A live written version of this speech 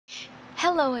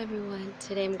Hello everyone,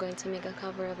 today I'm going to make a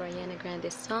cover of Ariana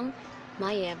Grande's song,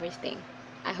 My Everything.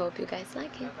 I hope you guys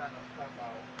like it.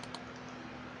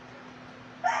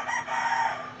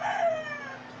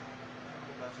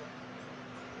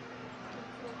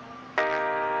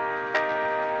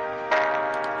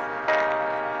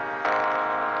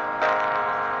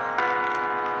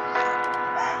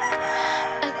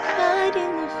 I cried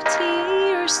enough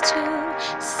tears to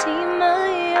see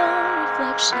my own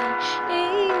reflection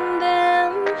in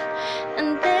them,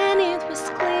 and then it was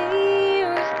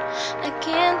clear. I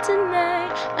can't deny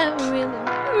I really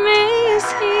miss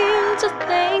him. To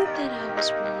think that I was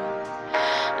wrong,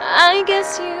 I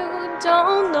guess you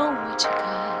don't know what you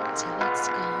got till it's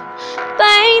gone.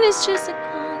 Pain is just a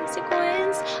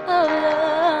consequence of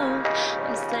love.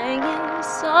 I'm saying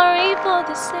sorry for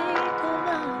the sake of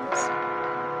us.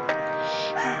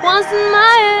 It wasn't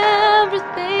my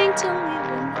everything to leave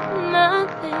with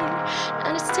nothing,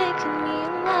 and it's taken me a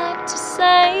lot to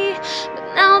say. But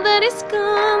now that it's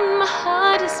gone, my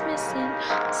heart is missing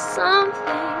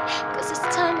something. Cause it's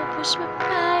time I push my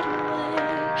pride away.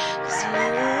 Cause you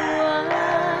are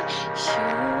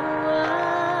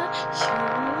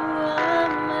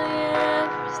my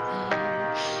everything.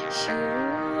 You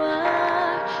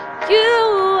are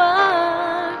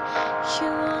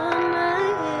my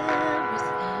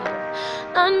everything.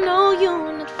 I know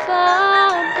you're not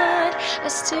far, but I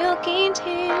still can't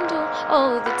handle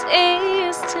all the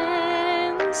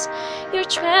distance. You're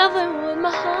traveling with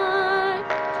my heart.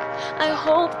 I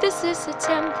hope this is a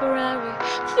temporary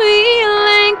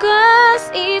feeling, cause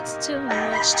it's too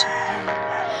much to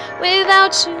bear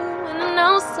without you, and I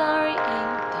know sorry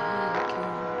ain't that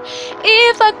good.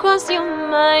 If I cross your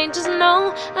mind, just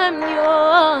know I'm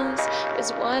yours,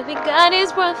 cause what we got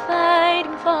is worth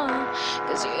fighting for.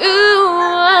 Cause you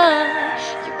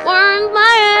weren't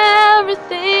my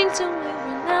everything to me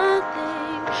were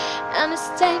nothing, and it's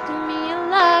taken me a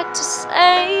lot to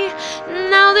say.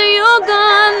 Now that you're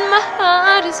gone, my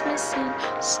heart is missing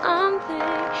something.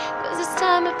 Cause it's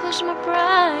time I push my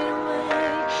pride away.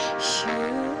 You